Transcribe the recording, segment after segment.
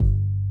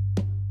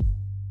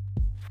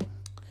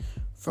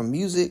From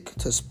music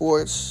to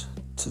sports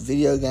to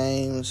video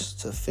games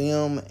to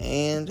film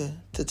and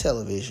to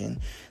television,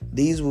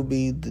 these will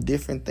be the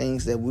different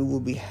things that we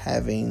will be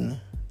having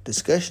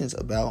discussions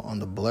about on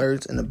the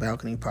Blurs in the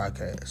Balcony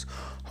podcast,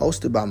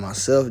 hosted by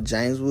myself,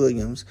 James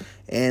Williams,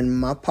 and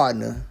my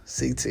partner,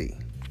 CT.